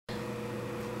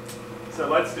So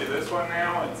let's do this one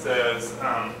now. It says,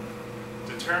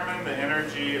 determine the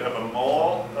energy of a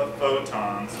mole of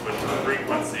photons with a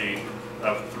frequency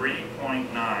of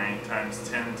 3.9 times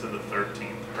 10 to the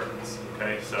 13th hertz.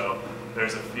 Okay, so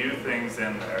there's a few things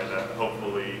in there that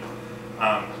hopefully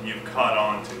you've caught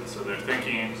on to. So they're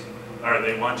thinking, or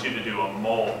they want you to do a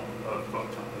mole of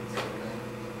photons. Okay?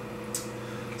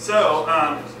 So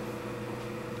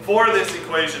for this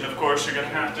equation, of course, you're going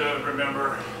to have to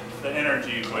remember the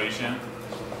energy equation.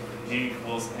 E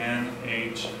equals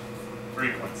NH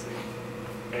frequency.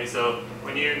 Okay, so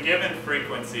when you're given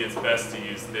frequency, it's best to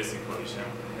use this equation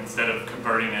instead of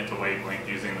converting it to wavelength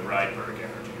using the Rydberg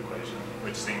energy equation,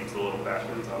 which seems a little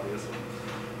backwards, obviously.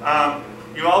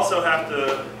 You also have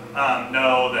to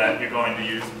know that you're going to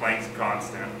use Planck's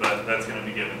constant, but that's going to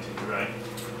be given to you, right?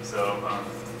 So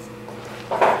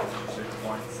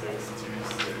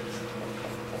 6.626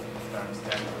 times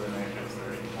 10 to the negative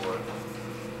 34th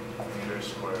meters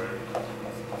squared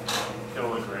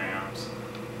kilograms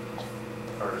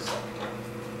per second.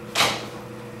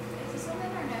 Is this one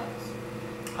in our notes?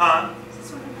 Huh? Is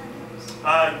this one in our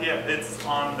notes? Yeah, it's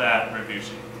on that review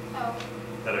sheet Oh.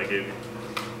 that I gave you.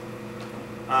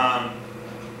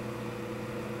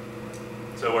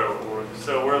 So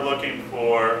we're looking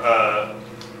for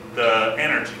the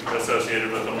energy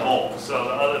associated with a mole. So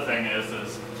the other thing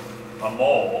is a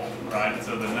mole, right?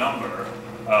 So the number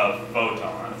of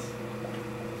photons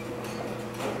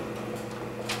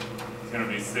is going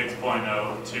to be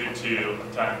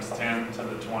 6.022 times 10 to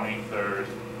the 23rd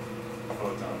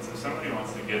photons. If somebody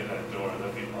wants to get that door,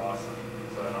 that'd be awesome.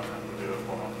 So I don't have to do it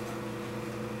for them.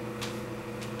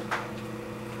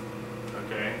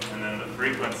 Okay, and then the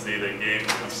frequency they gave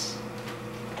us,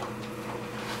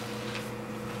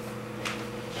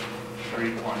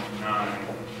 3.9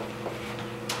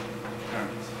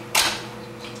 times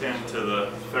 10 to the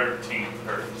 13th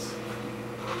hertz.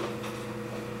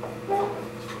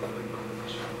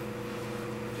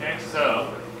 Okay,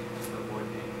 so,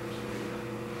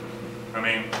 I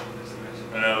mean,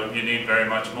 I know you need very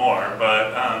much more,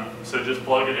 but so just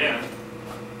plug it in,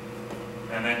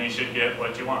 and then you should get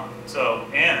what you want. So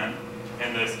N,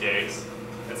 in this case,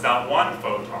 it's not one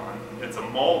photon, it's a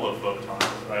mole of photons,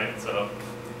 right? So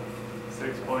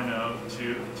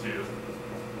 6.022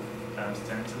 times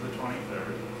 10 to the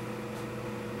 23rd.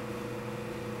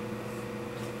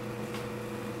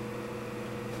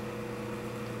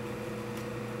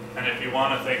 And if you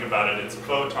want to think about it, it's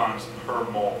photons per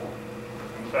mole.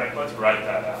 In fact, let's write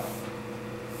that out.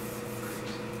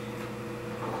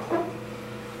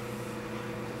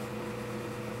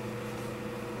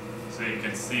 So you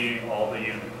can see all the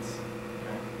units.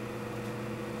 Okay.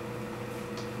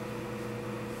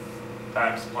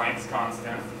 Times Planck's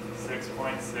constant,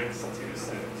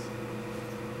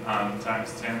 6.626,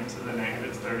 times 10 to the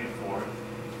negative 34th,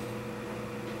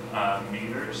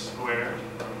 meters squared,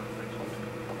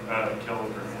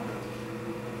 kilogram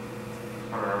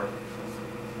per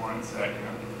 1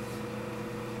 second.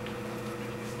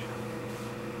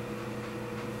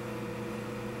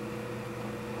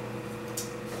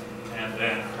 And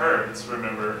then hertz,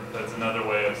 remember, that's another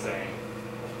way of saying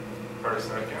per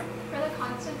second. For the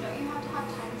constant, don't you have to have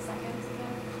times seconds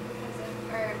again? Because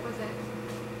or was it?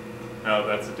 No,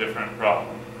 that's a different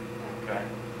problem. Okay?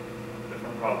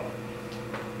 Different problem.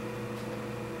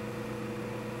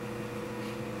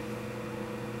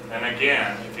 And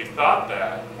again, if you thought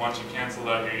that, once you canceled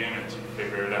out your units, you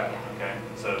figure it out. Okay?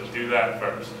 So do that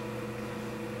first.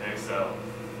 Okay, so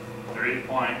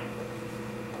 3.9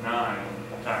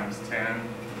 times 10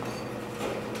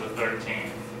 to the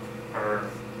 13th per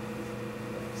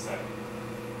second.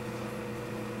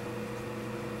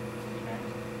 Okay.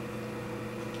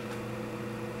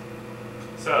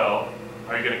 So,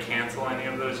 are you going to cancel any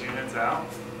of those units out?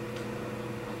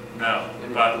 No,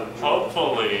 but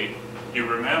hopefully you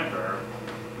remember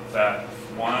that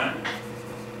 1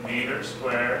 meter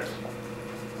squared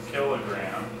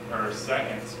kilogram or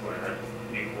second squared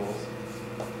equals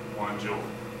 1 joule.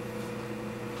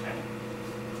 Okay.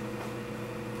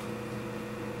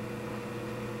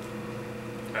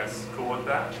 Guys, cool with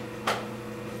that?